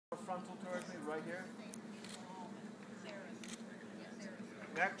frontal towards me, right here.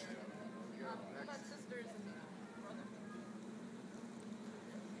 Next.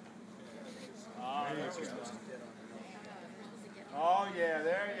 Oh, there we go. Oh yeah,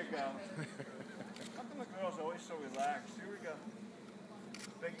 there you go. How come the girls are always so relaxed? Here we go.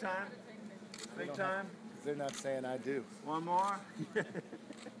 Big time? Big time? They're not saying I do. One more?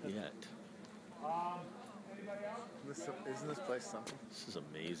 Yet. Anybody else? Isn't this place something? This is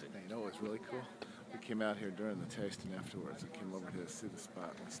amazing. You know what's really cool? We came out here during the tasting afterwards and came over here to see the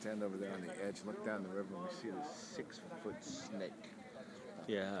spot. We stand over there on the edge, look down the river, and we see this 6-foot snake.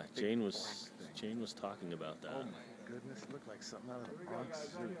 Yeah, Jane was talking about that. Oh my goodness, it looked like something out of the Bronx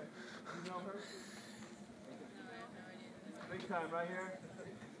Zoo. You know her? Big time, right here.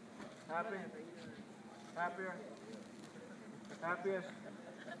 Happy? Happier? Happiest?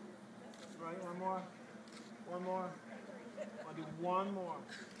 Right, one more. One more. I'll do one more.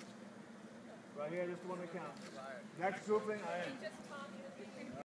 Right here, just the one that counts. Next grouping, I am.